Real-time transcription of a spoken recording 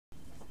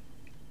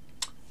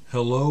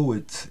Hello,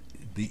 it's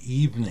the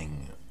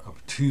evening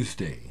of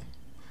Tuesday,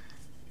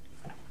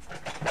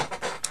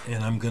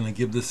 and I'm going to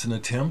give this an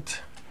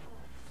attempt.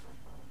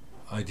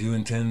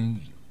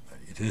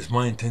 It is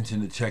my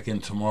intention to check in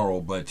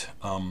tomorrow, but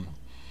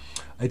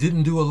I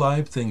didn't do a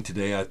live thing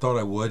today. I thought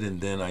I would,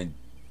 and then I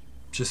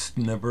just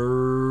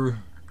never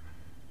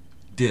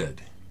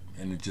did.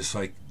 And it's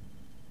like,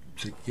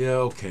 yeah,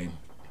 okay.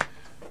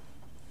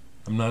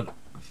 I'm not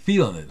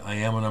feeling it. I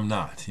am and I'm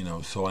not,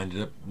 so I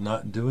ended up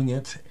not doing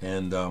it.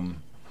 And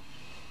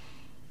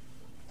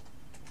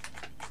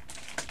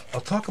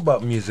I'll talk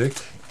about music.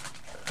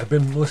 I've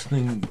been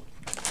listening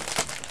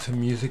to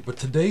music, but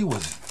today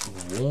was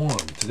warm.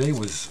 Today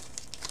was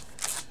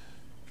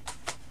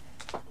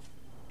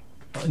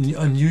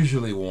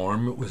unusually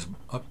warm. It was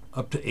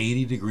up to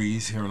 80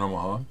 degrees here in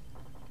Omaha.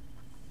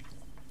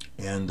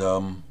 And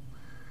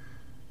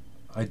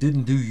I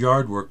didn't do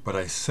yard work, but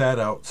I sat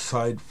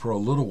outside for a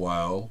little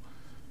while,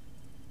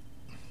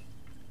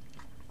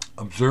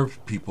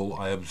 observed people.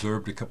 I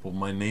observed a couple of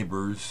my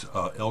neighbors,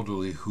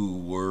 elderly, who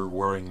were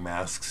wearing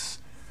masks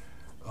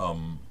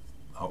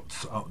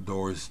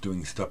outdoors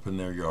doing stuff in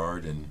their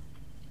yard, and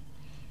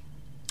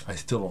I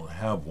still don't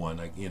have one.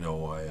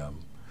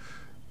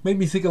 Made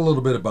me think a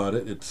little bit about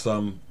it. It's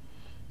I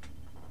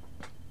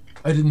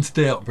didn't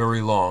stay out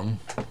very long.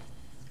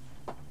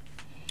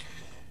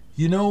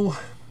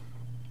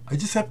 I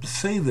just have to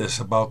say this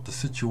about the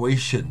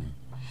situation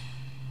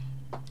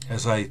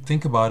as I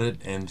think about it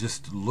and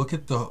just look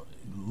at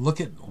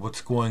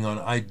what's going on.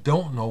 I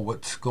don't know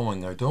what's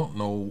going. I don't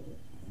know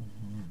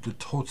the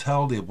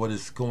totality of what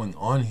is going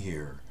on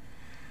here.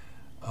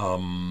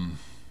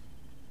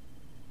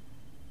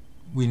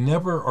 We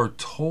never are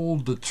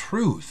told the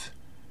truth,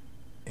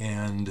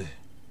 and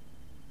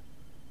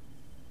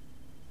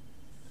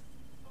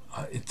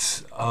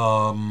it's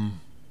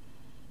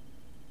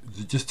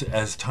just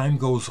as time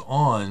goes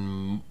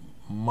on,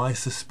 my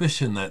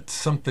suspicion that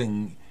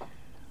something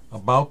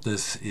about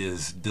this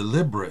is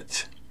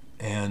deliberate,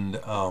 and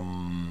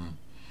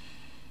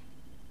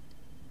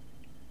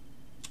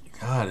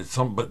God, it's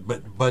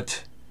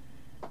but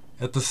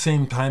at the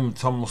same time,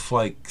 it's almost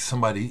like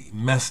somebody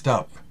messed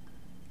up.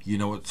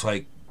 It's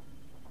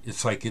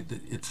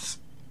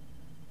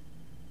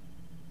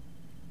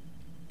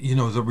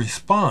the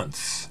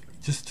response.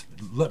 Just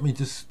let me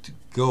just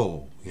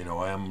go.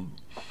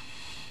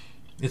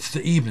 It's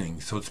the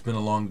evening, so it's been a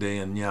long day,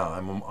 and yeah,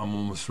 I'm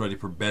almost ready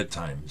for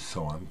bedtime,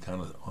 so I'm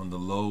kind of on the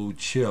low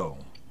chill.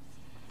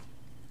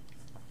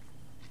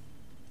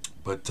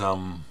 But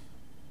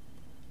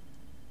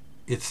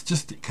it's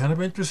just kind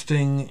of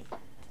interesting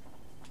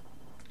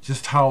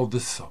just how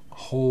this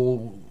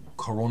whole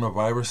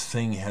coronavirus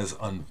thing is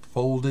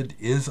unfolding,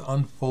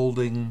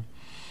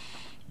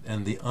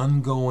 and the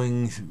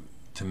ongoing,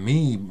 to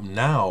me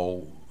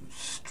now,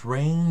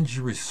 strange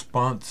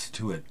response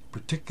to it,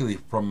 particularly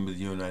from the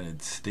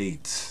United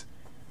States.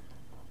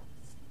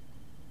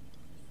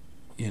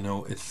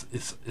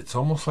 It's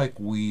almost like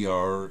we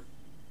are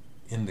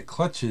in the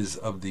clutches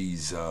of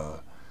these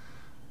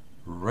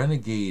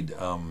renegade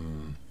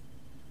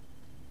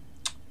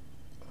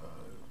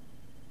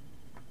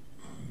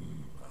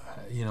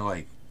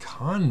like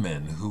con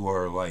men who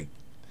are like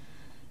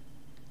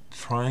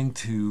trying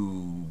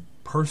to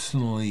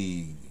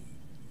personally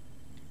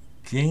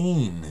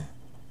gain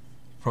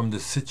from the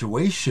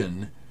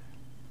situation.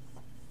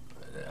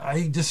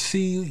 I just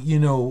see,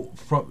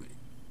 from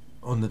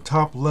on the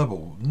top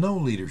level, no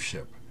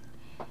leadership.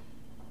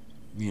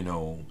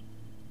 The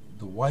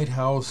White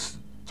House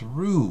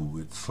through,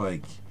 it's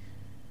like,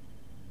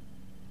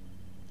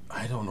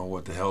 I don't know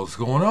what the hell's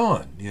going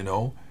on,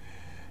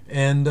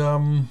 and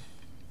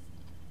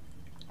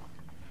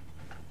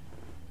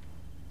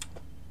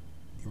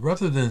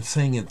rather than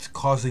saying it's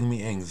causing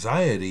me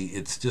anxiety,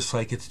 it's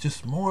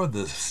just more of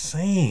the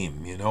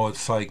same,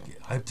 it's like,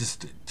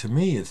 to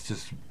me, it's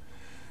just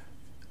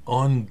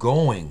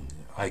ongoing.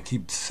 I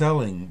keep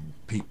selling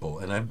people,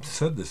 and I've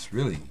said this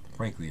really,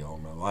 frankly, all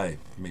my life.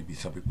 Maybe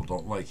some people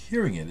don't like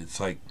hearing it.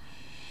 It's like,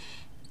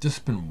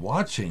 just been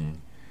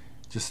watching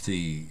just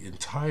the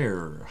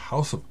entire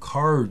house of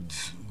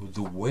cards,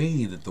 the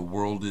way that the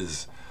world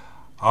is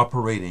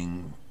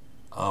operating,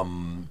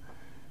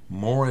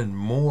 more and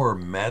more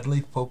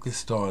madly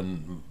focused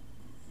on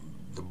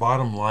the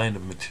bottom line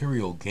of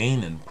material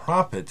gain and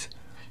profit,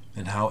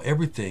 and how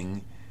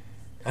everything,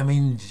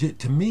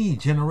 to me,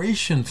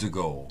 generations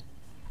ago,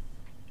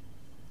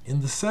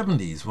 in the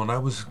 70s, when I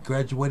was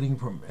graduating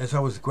from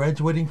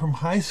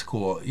high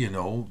school,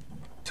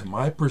 to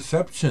my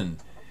perception,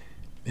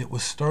 it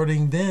was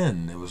starting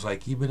then. It was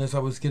like, even as I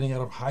was getting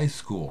out of high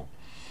school,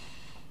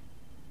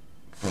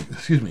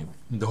 excuse me,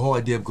 the whole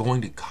idea of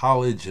going to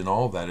college and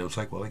all that, it was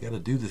like, well, I got to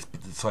do this,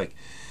 but it's like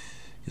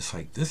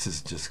this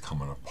is just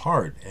coming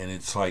apart, and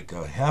it's like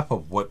half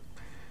of what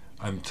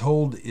I'm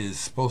told is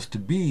supposed to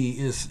be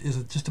is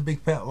just a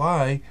big fat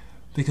lie,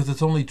 because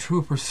it's only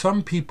true for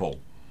some people,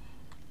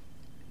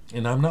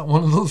 and I'm not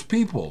one of those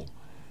people.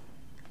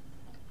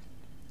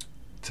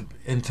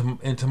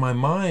 To my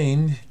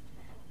mind,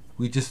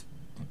 we just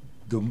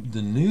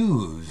the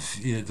news,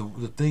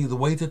 the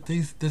way that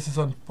this is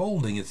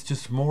unfolding, it's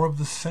just more of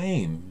the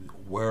same.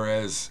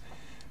 Whereas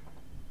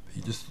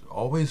you just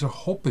always are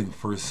hoping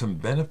for some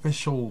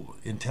beneficial,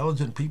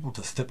 intelligent people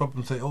to step up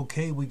and say,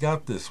 "Okay, we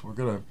got this. We're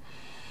gonna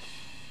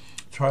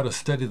try to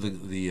steady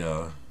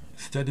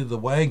the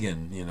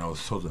wagon,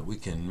 so that we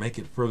can make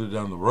it further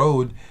down the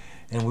road."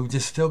 And we've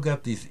just still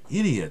got these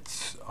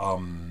idiots.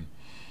 What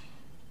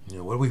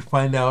do we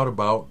find out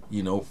about?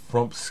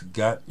 Trump's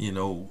got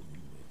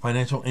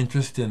financial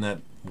interest in that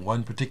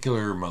one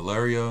particular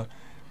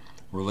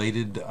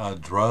malaria-related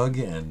drug,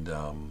 and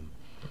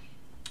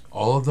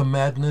all of the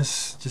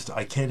madness. Just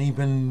I can't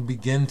even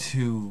begin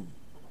to,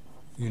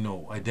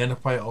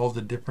 identify all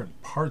the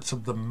different parts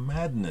of the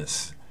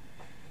madness.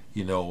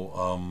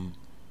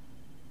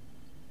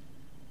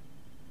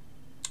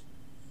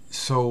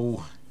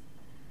 So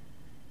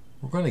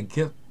we're going to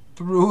get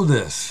through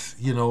this.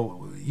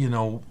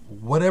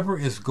 Whatever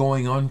is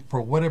going on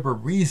for whatever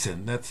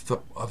reason. That's the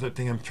other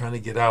thing I'm trying to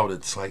get out.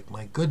 It's like,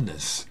 my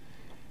goodness.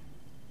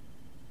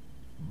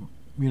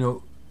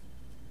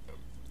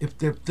 If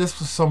this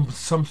was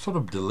some sort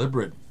of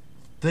deliberate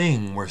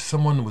thing where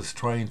someone was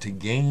trying to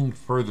gain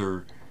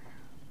further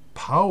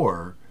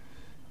power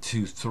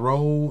to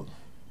throw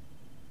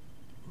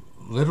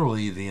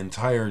literally the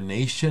entire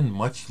nation,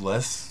 much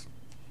less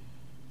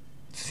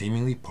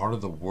seemingly part of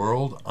the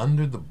world,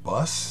 under the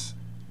bus,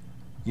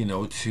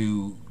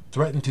 to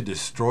threaten to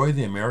destroy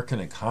the American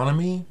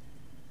economy,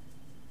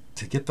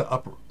 to get the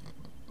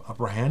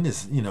upper hand,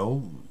 is,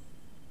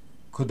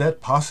 could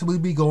that possibly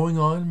be going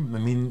on? I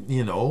mean,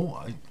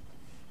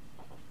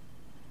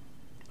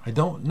 I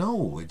don't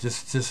know. It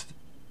just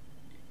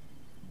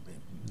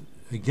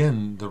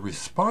again, the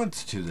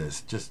response to this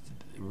just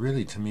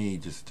really, to me,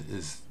 just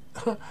is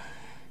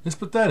it's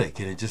pathetic,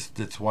 and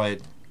it's why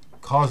it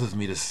causes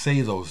me to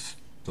say those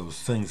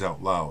things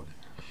out loud.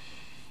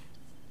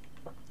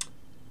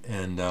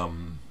 And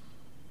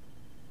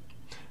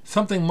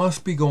something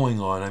must be going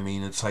on. I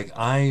mean, it's like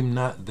I'm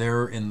not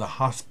there in the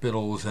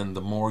hospitals and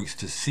the morgues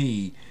to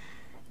see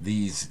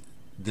this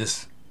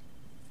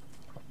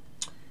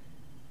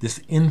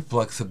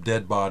influx of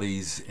dead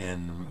bodies,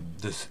 and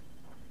this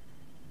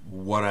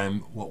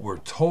what we're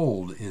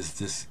told is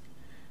this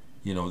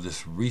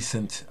this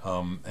recent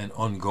and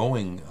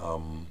ongoing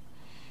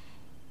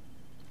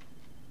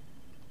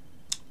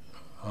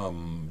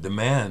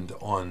demand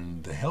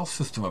on the health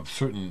system of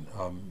certain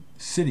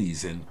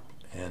cities and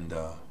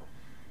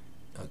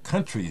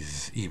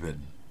countries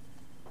even.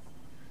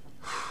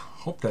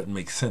 Hope that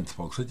makes sense,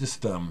 folks. I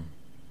just thought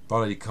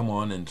I'd come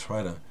on and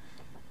try to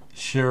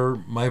share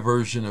my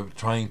version of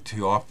trying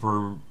to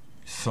offer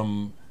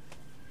some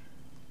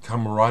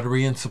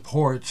camaraderie and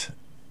support.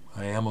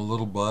 I am a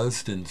little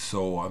buzzed, and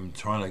so I'm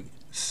trying to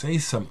say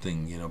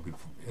something,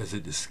 as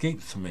it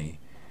escapes me,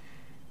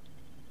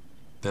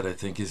 that I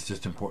think is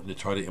just important to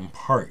try to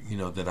impart,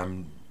 that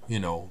I'm,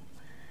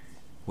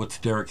 what's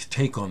Dereck's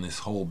take on this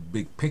whole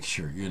big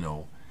picture,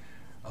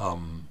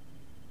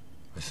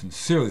 I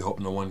sincerely hope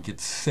no one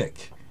gets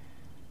sick.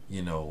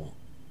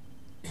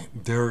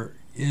 There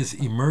is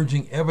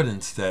emerging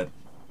evidence that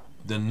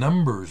the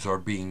numbers are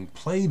being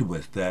played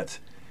with, that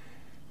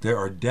there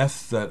are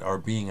deaths that are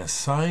being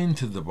assigned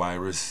to the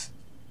virus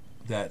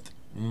that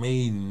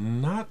may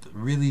not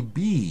really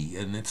be.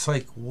 And it's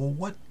like, well,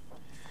 what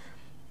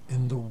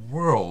in the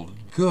world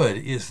good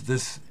is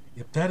this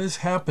if that is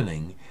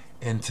happening?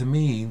 And to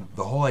me,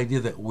 the whole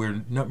idea that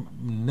we're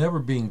never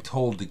being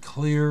told the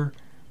clear,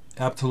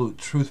 absolute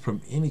truth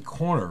from any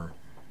corner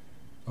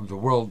of the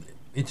world,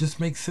 it just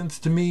makes sense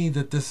to me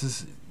that this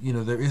is,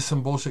 there is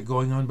some bullshit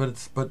going on,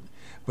 but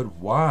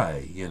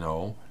why,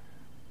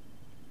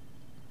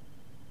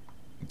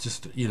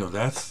 just,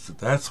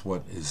 that's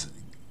what is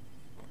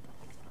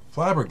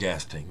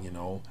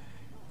flabbergasting,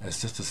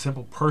 as just a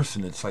simple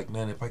person. It's like,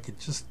 man, if I could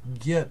just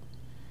get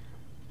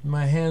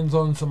my hands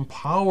on some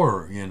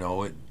power,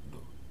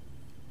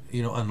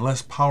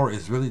 unless power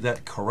is really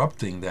that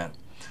corrupting, that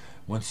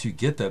once you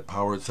get that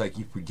power, it's like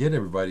you forget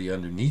everybody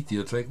underneath you.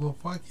 It's like, well,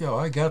 fuck yo,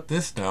 I got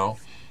this now.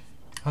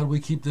 How do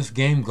we keep this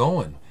game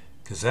going?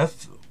 Because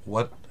that's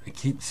what I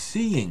keep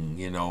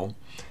seeing, and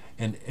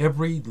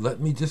let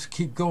me just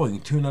keep going.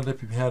 Tune out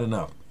if you've had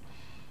enough.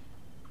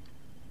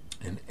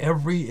 In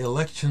every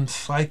election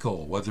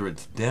cycle, whether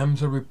it's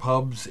Dems or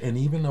Repubs, and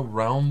even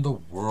around the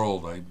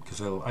world,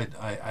 because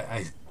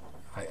I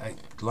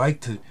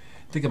like to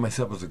think of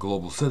myself as a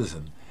global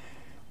citizen.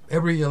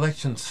 Every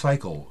election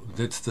cycle,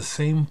 it's the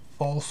same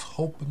false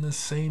hope and the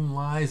same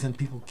lies, and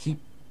people keep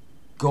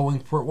going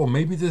for it. Well,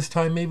 maybe this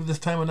time,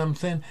 and I'm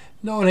saying,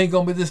 no, it ain't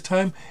gonna be this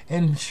time.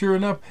 And sure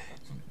enough,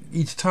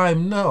 each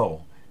time,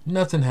 no,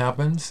 nothing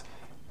happens.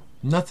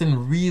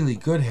 Nothing really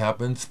good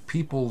happens.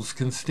 People's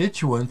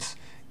constituents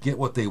get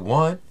what they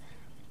want.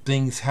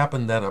 Things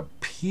happen that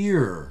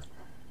appear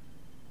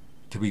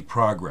to be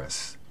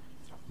progress.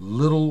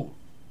 Little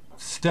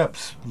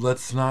steps.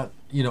 Let's not,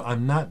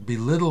 I'm not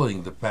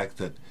belittling the fact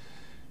that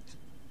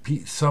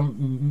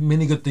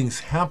many good things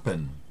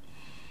happen,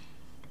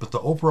 But the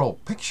overall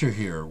picture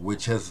here,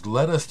 which has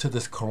led us to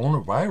this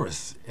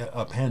coronavirus,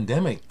 a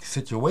pandemic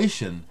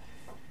situation,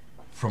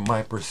 from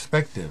my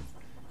perspective,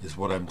 is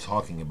what I'm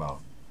talking about.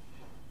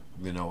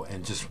 You know,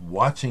 and just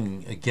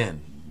watching,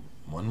 again,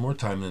 one more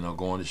time, and then I'll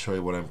go on to show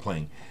you what I'm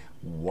playing.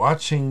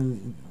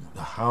 Watching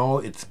how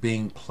it's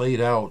being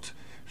played out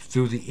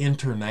through the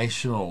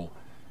international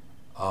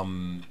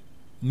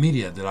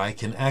media that I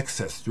can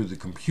access through the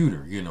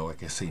computer. You know,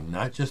 like I say,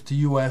 not just the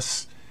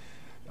U.S.,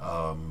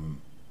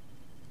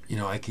 you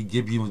know, I could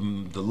give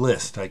you the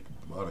list. I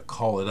ought to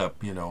call it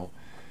up, you know,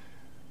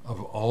 of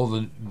all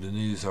the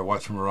news I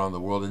watch from around the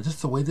world, and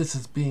just the way this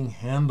is being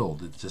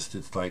handled.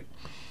 It's like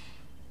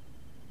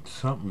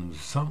something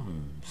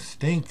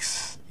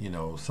stinks. You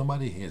know,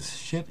 somebody has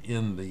shit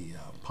in the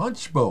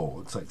punch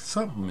bowl. It's like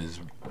something's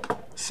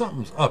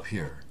up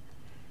here,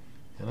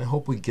 and I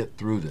hope we get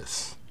through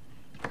this.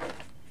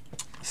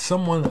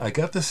 I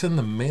got this in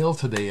the mail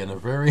today, and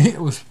it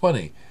was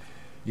funny,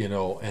 you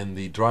know, and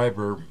the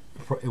driver,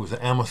 it was an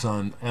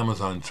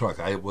Amazon truck.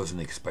 I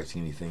wasn't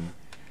expecting anything.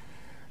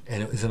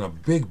 And it was in a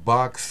big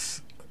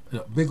box,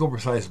 a big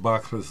oversized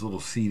box with this little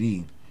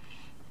CD.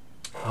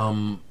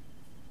 I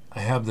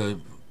have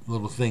the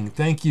little thing.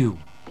 Thank you.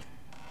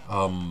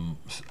 A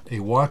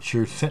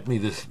watcher sent me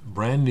this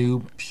brand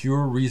new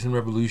Pure Reason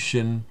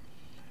Revolution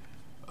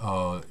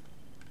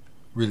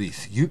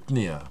release,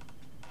 Eupnea.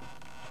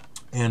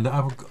 And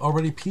I've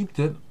already peeped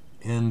it,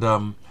 and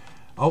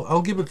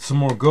I'll give it some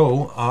more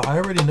go. I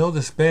already know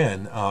this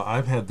band.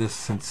 I've had this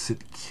since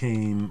it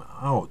came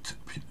out.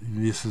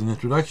 This is an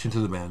introduction to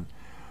the band,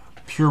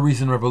 Pure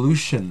Reason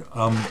Revolution.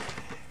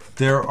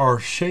 There are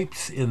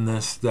shapes in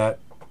this that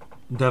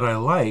I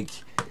like.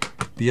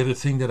 The other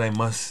thing that I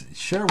must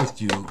share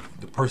with you,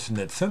 the person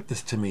that sent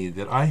this to me,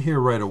 that I hear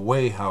right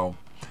away how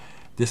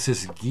this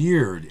is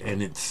geared,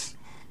 and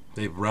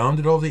they've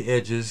rounded all the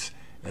edges,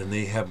 and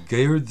they have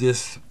geared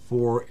this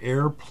for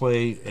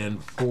airplay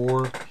and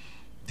for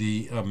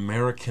the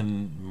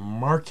American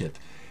market.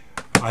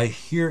 I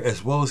hear,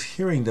 as well as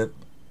hearing, that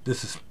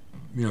this is,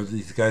 you know,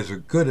 these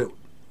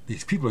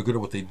people are good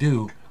at what they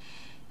do.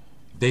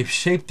 They've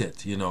shaped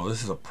it, you know,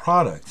 this is a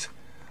product,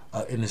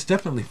 and it's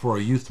definitely for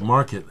a youth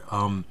market.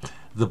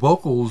 The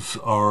vocals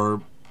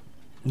are,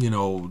 you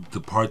know,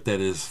 the part that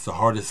is the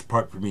hardest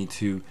part for me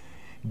to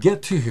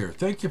get to here.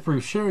 Thank you for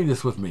sharing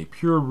this with me.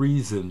 Pure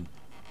Reason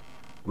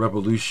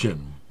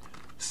Revolution.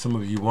 Some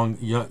of you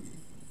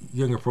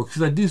younger folks,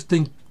 because I do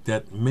think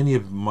that many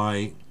of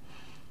my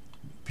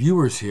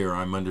viewers here,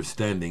 I'm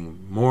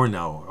understanding more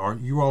now.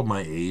 Aren't you all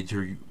my age?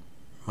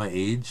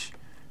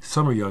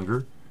 Some are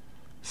younger.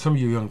 Some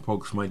of you young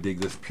folks might dig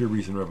this Pure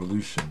Reason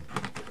Revolution.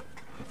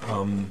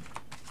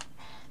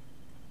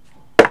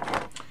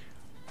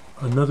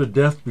 Another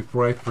death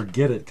before I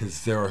forget it,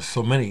 because there are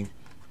so many.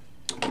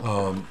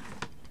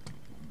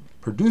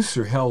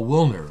 Producer Hal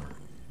Willner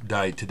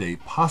died today,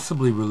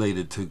 possibly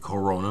related to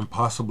Corona,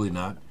 possibly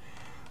not.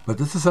 But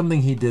this is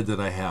something he did that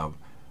I have.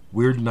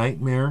 Weird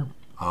Nightmare.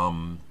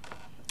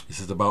 This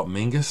is about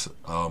Mingus.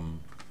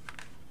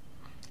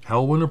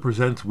 Hal Willner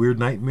presents Weird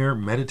Nightmare,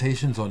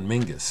 Meditations on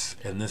Mingus.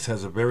 And this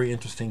has a very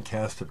interesting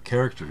cast of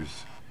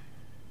characters.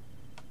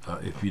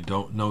 If you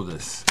don't know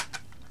this,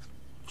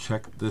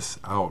 check this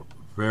out.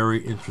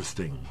 Very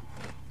interesting.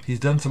 He's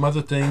done some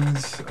other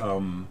things.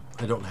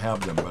 I don't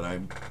have them, but I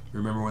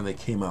remember when they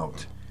came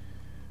out.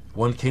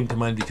 One came to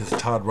mind because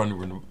Todd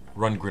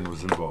Rundgren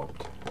was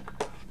involved.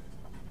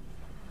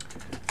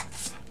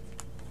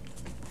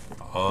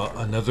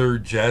 Another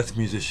jazz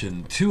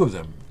musician, two of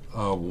them.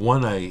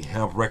 One I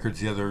have records,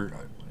 the other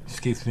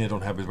escapes me, I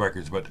don't have his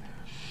records, but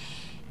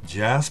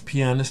jazz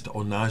pianist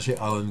Onaje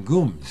Allen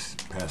Gooms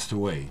passed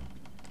away.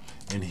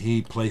 And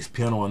he plays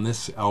piano on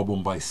this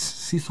album by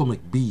Cecil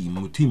McBee,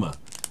 Mutima.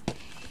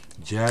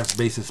 Jazz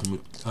bassist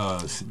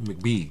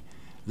McBee.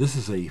 This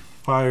is a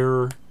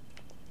fire,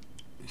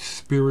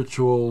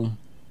 spiritual,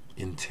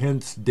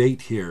 intense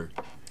date here.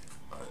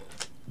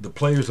 The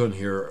players on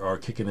here are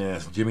kicking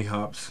ass. Jimmy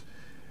Hops,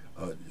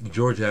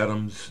 George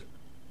Adams,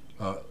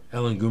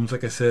 Allen Gooms,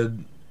 like I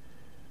said,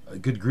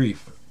 good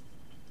grief.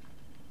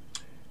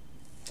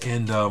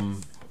 And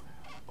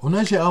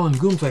Onaje Allen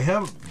Gooms, I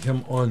have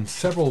him on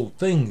several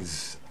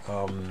things.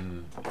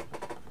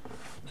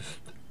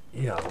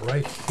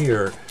 Right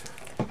here.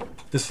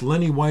 This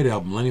Lenny White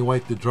album. Lenny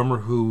White, the drummer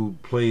who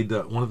played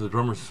one of the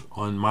drummers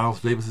on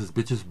Miles Davis's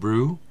Bitches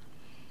Brew.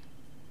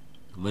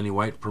 Lenny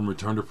White from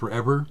Return to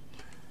Forever.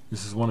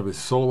 This is one of his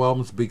solo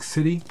albums, Big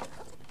City.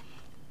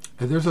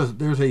 And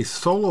there's a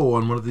solo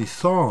on one of these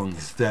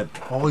songs that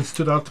always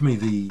stood out to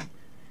me.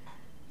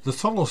 The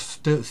solo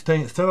stood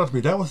out to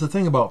me. That was the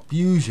thing about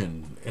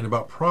fusion and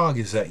about prog,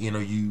 is that, you know,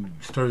 you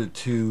started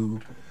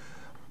to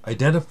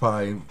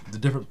identify the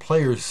different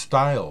players'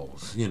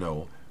 styles, you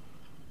know.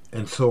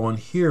 And so on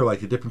here,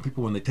 like the different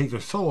people, when they take their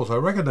solos, I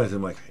recognize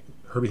them, like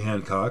Herbie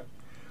Hancock,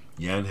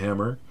 Jan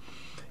Hammer,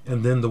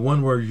 and then the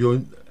one where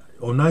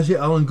Onaje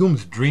Allen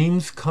Gooms,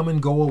 Dreams Come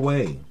and Go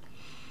Away.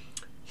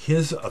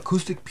 His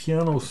acoustic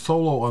piano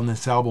solo on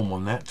this album,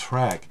 on that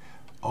track,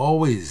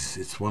 always,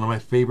 it's one of my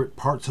favorite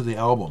parts of the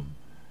album.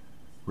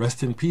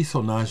 Rest in peace,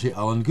 Onaje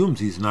Allen Gooms.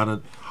 He's not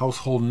a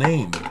household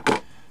name,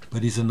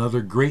 but he's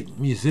another great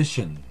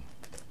musician.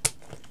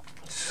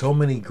 So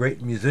many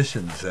great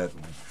musicians that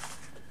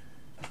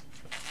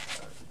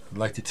I'd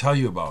like to tell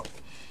you about.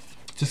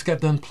 Just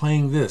got done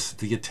playing this,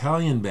 the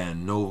Italian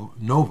band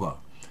Nova,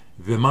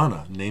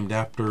 Vimana, named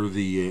after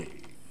the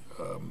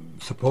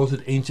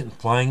supposed ancient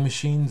flying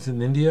machines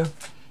in India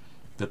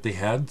that they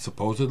had,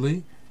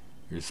 supposedly.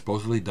 There's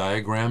supposedly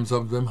diagrams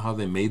of them, how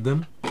they made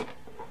them.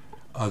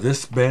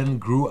 This band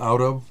grew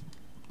out of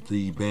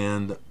the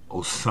band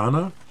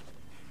Osana.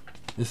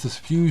 This is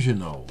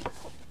Fusiono,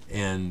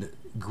 and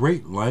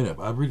great lineup.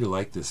 I really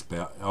like this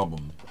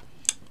album.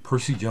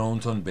 Percy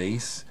Jones on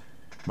bass,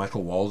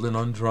 Michael Walden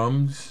on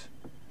drums,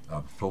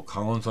 Phil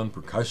Collins on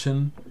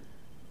percussion,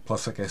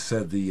 plus, like I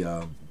said,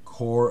 the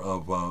core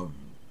of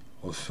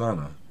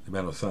Osana, the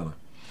band Osana.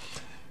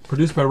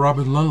 Produced by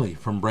Robin Lunley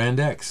from Brand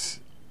X.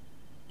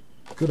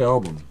 Good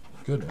album.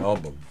 Good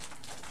album.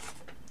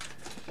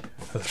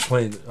 I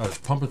was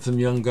pumping some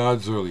Young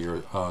Gods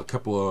earlier. A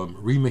couple of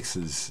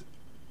remixes.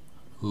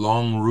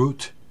 Long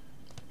Route.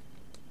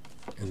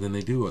 And then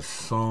they do a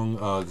song,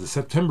 the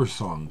September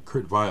song,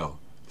 Kurt Weill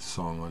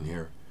song on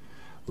here.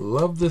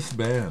 Love this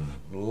band.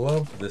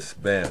 Love this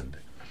band.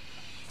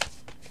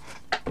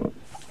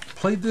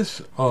 Played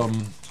this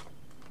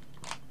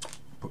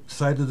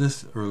side of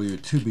this earlier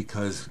too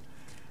because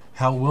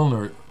Hal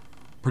Willner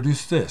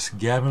produced this,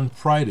 Gavin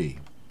Friday,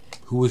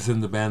 who was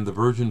in the band The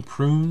Virgin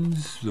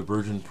Prunes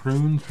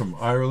from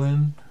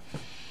Ireland.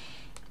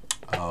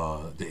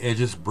 The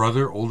Edge's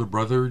brother, older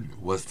brother,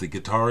 was the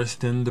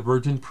guitarist in The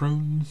Virgin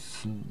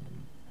Prunes.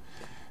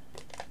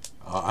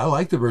 I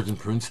like The Virgin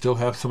Prunes, still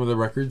have some of the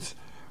records.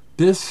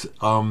 This,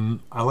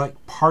 I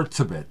like parts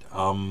of it,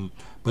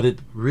 but it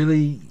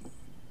really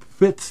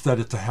fits that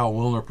it's a Hal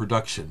Willner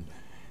production.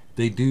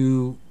 They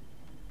do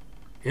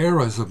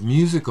eras of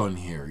music on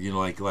here, you know,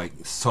 like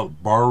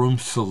Barroom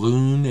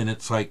Saloon, and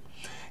it's like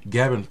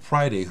Gavin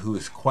Friday, who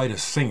is quite a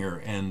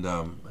singer, and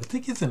I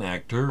think he's an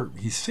actor.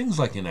 He sings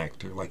like an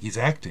actor, like he's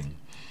acting.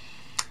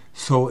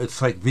 So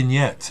it's like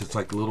vignettes, it's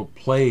like little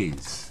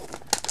plays.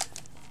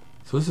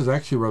 So this is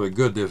actually rather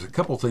good. There's a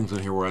couple things in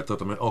here where I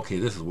thought, okay,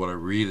 this is what I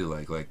really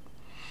like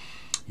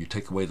You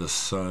Take Away the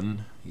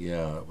Sun.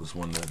 Yeah, it was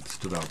one that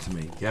stood out to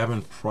me.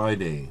 Gavin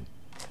Friday,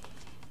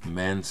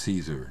 Man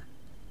Caesar.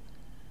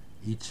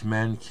 Each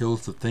man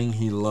kills the thing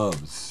he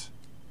loves.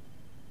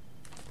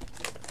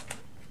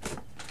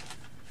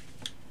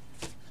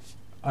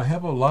 I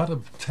have a lot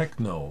of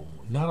techno,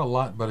 not a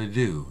lot, but I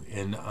do,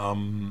 and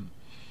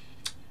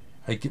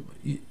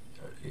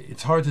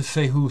it's hard to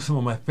say who some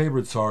of my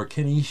favorites are.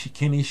 Ken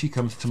Ishii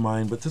comes to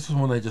mind, but this is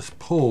one I just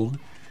pulled.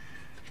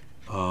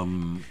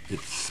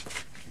 It's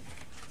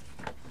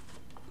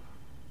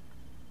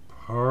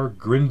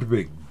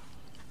Grindvik.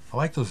 I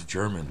like those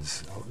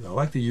Germans. I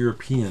like the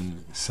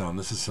European sound.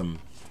 This is some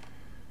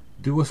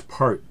Duos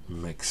Part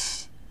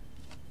mix.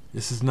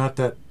 This is not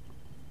that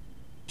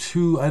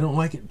I don't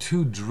like it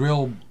too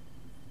drill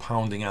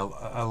pounding.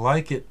 I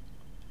like it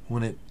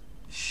when it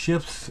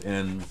shifts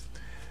and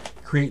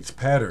creates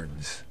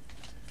patterns.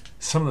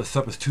 Some of the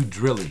stuff is too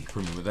drilly for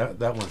me, but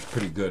that one's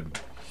pretty good.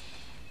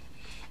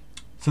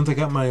 Since I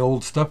got my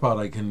old stuff out,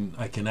 I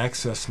can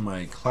access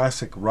my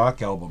classic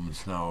rock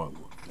albums now.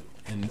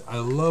 And I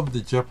love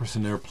the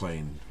Jefferson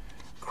Airplane,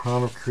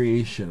 Crown of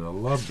Creation. I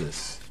love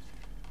this.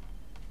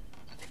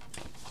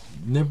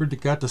 Never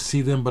got to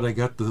see them, but I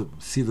got to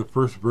see the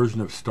first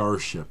version of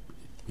Starship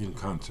in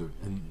concert,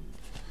 and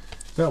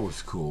that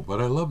was cool.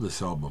 But I love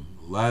this album.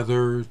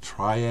 Lather,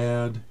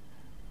 Triad,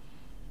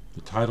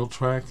 the title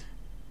track,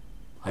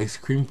 Ice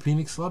Cream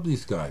Phoenix. Love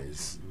these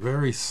guys.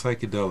 Very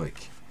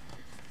psychedelic.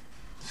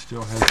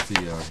 Still has the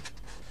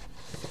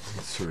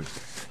insert.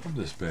 Love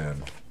this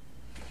band.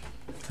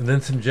 And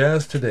then some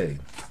jazz today.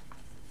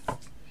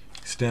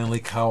 Stanley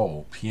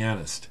Cowell,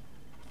 pianist.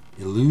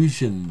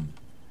 Illusion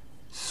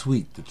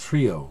Suite, the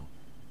trio,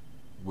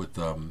 with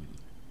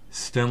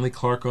Stanley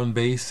Clarke on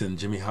bass and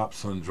Jimmy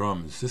Hops on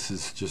drums. This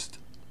is just...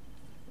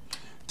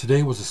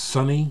 Today was a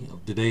sunny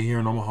day here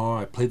in Omaha.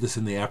 I played this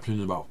in the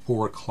afternoon about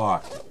 4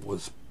 o'clock. It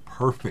was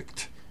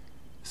perfect.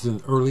 This is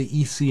an early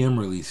ECM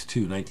release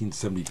too,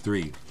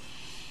 1973.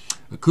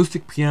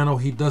 Acoustic piano.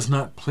 He does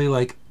not play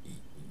like...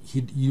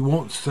 You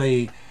won't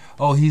say,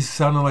 oh, he's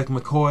sounding like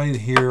McCoy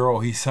here,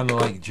 or he's sounding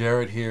like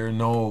Jarrett here.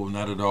 No,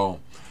 not at all.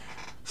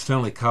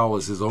 Stanley Cowell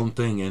is his own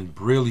thing and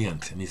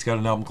brilliant. And he's got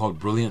an album called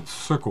Brilliant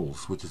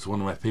Circles, which is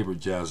one of my favorite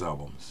jazz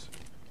albums.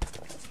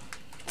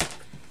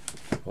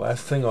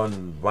 Last thing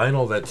on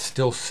vinyl that's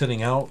still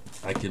sitting out,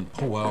 I can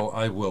pull, well,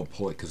 I will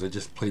pull it because I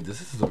just played this.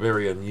 This is a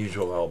very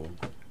unusual album.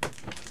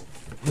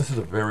 This is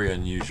a very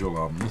unusual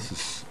album. This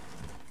is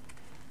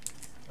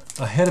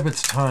ahead of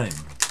its time.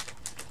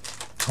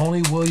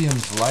 Tony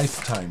Williams'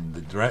 Lifetime,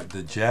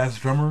 the jazz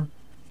drummer.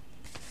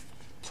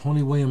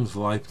 Tony Williams'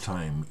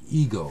 Lifetime,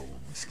 Ego.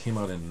 This came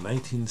out in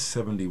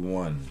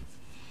 1971.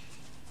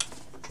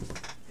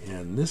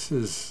 And this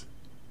is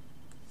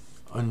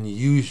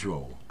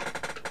unusual.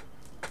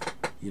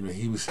 You know,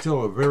 he was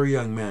still a very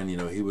young man. You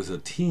know, he was a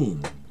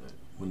teen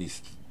when he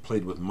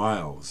played with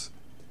Miles.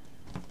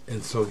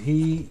 And so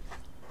he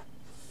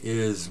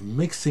is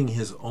mixing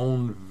his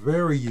own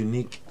very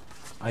unique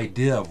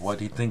idea of what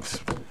he thinks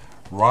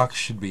rock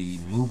should be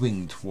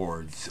moving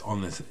towards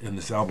in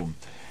this album.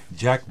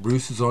 Jack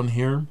Bruce is on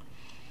here,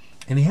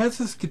 and he has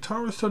this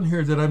guitarist on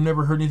here that I've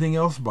never heard anything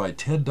else by,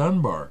 Ted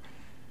Dunbar,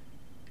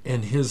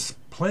 and his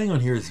playing on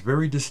here is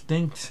very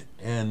distinct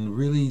and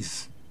really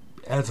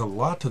adds a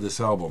lot to this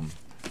album.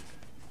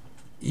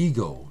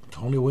 Ego,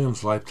 Tony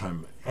Williams'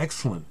 Lifetime,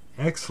 excellent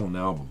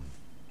album.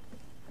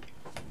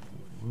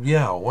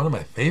 Yeah, one of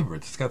my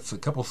favorites. It's got a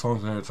couple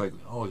songs in there. It's like,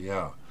 oh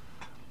yeah.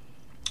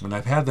 And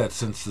I've had that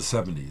since the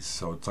 70s,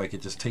 so it's like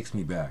it just takes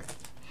me back.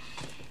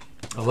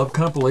 I love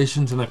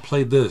compilations, and I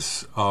played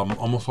this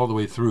almost all the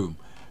way through.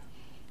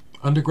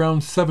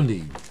 Underground 70,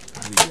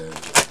 the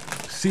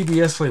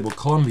CBS label,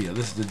 Columbia.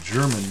 This is the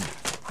German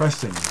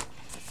pressing,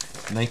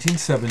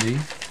 1970,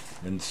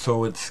 and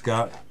so it's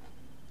got,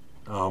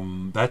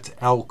 that's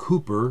Al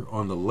Cooper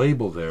on the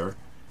label there.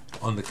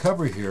 On the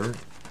cover here,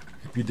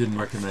 if you didn't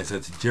recognize,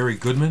 that's Jerry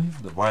Goodman,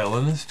 the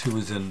violinist, who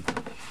was in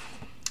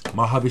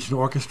Mahavishnu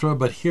Orchestra,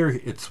 but here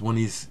it's when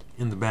he's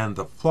in the band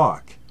The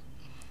Flock.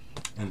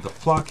 And The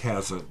Flock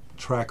has a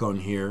track on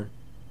here,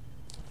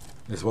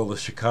 as well as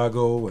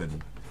Chicago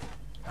and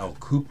Al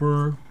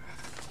Cooper.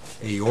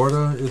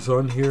 Aorta is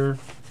on here.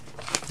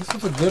 This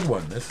is a good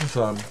one. This has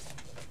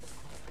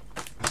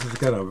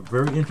got a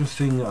very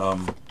interesting,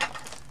 and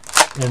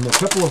a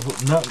couple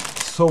of not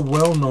so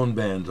well-known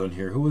bands on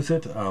here. Who is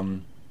it?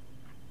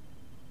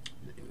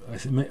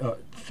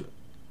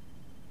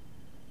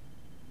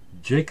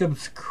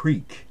 Jacob's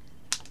Creek.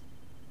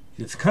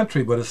 It's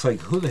country, but it's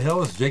like, who the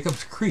hell is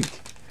Jacob's Creek?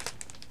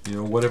 You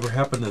know, whatever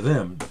happened to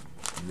them?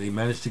 They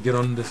managed to get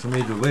on this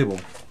major label.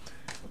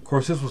 Of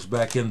course, this was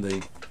back in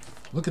the,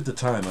 look at the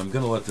time. I'm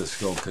going to let this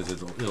go because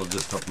it'll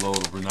just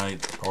upload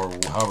overnight or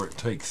however it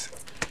takes.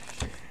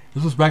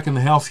 This was back in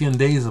the halcyon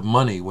days of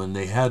money, when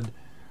they had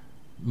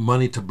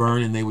money to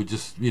burn and they would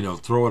just, you know,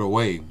 throw it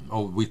away.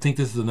 Oh, we think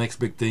this is the next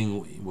big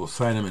thing. We'll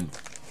sign them and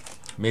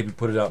maybe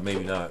put it out,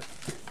 maybe not.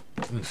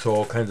 And so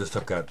all kinds of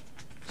stuff got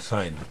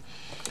signed.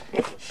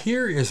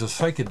 Here is a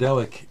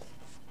psychedelic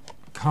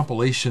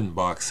compilation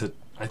box that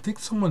I think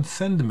someone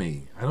sent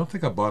me. I don't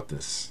think I bought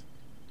this.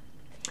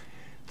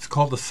 It's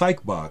called the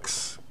Psych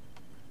Box,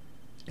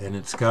 and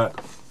it's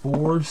got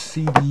 4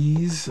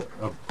 CDs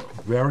of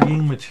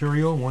varying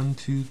material. 1,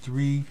 2,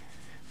 3,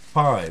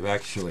 5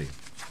 actually.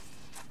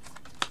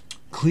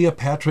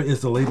 Cleopatra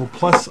is the label,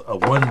 plus a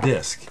 1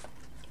 disc,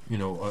 you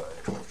know,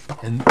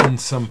 and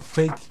some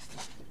fake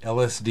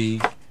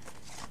LSD.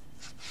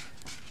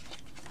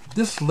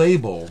 This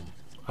label,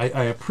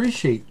 I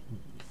appreciate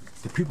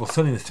the people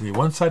sending this to me.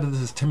 One side of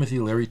this is Timothy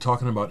Leary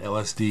talking about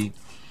LSD,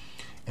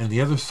 and the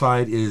other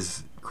side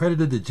is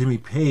credited to Jimmy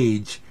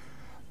Page,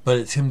 but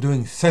it's him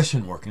doing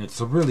session work, and it's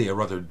really a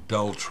rather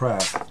dull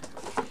track.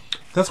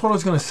 That's what I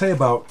was going to say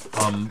about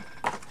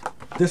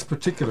this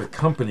particular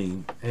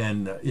company.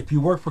 And if you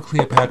work for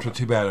Cleopatra,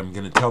 too bad, I'm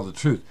going to tell the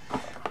truth.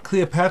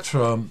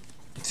 Cleopatra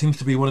seems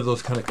to be one of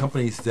those kind of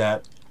companies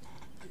that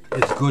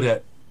is good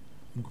at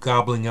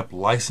gobbling up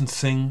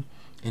licensing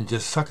and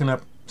just sucking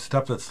up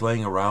stuff that's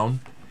laying around.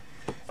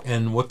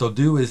 And what they'll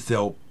do is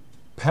they'll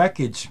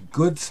package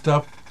good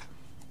stuff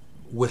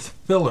with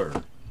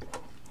filler.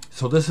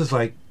 So this is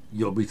like,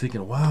 you'll be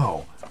thinking,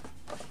 wow,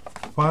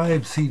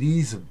 5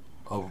 CDs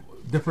of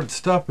different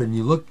stuff, and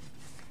you look,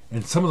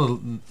 and some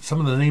of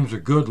the names are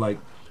good, like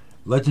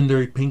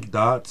Legendary Pink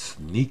Dots,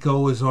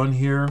 Nico is on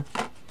here,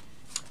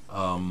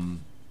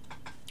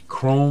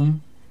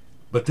 Chrome,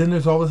 but then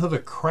there's all this other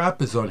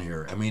crap is on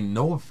here. I mean,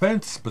 no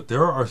offense, but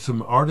there are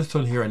some artists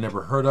on here I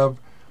never heard of,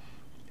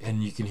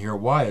 and you can hear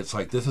why. It's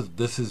like, this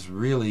is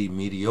really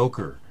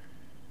mediocre.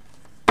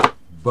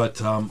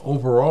 But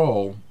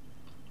overall,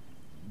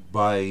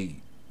 by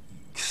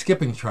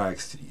skipping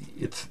tracks,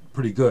 it's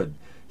pretty good.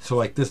 So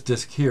like this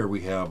disc here,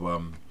 we have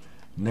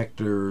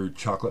Nectar,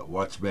 Chocolate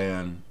Watch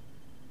Band,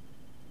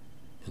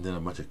 and then a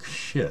bunch of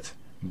shit.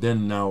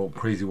 Then now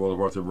Crazy World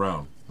of Arthur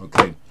Brown.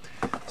 Okay,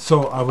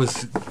 so I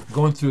was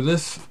going through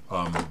this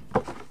 2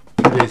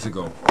 days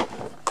ago.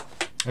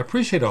 I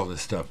appreciate all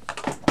this stuff.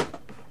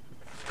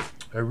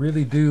 I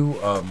really do.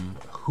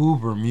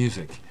 Hoover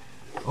music.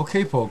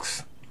 Okay,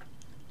 folks.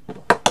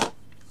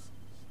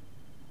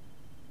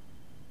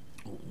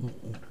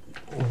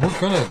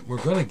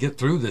 We're gonna get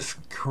through this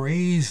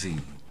crazy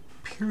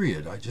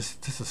period.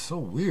 This is so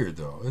weird,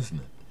 though, isn't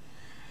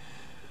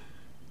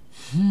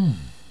it?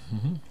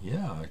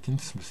 Yeah, I can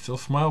still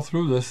smile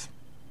through this.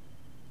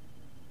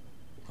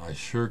 I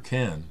sure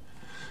can.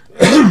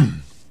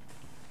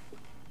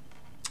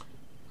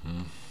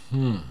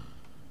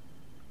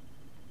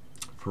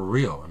 For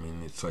real. I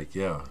mean, it's like,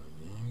 yeah,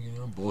 you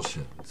know,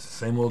 bullshit. It's the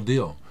same old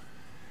deal.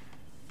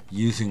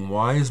 Using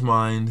wise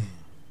mind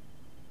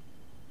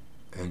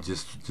and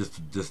just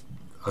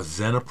a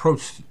Zen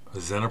approach.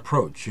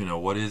 You know,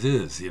 what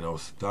is. You know,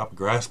 stop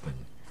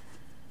grasping.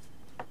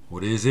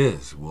 What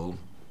is. We'll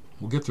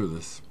get through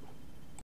this.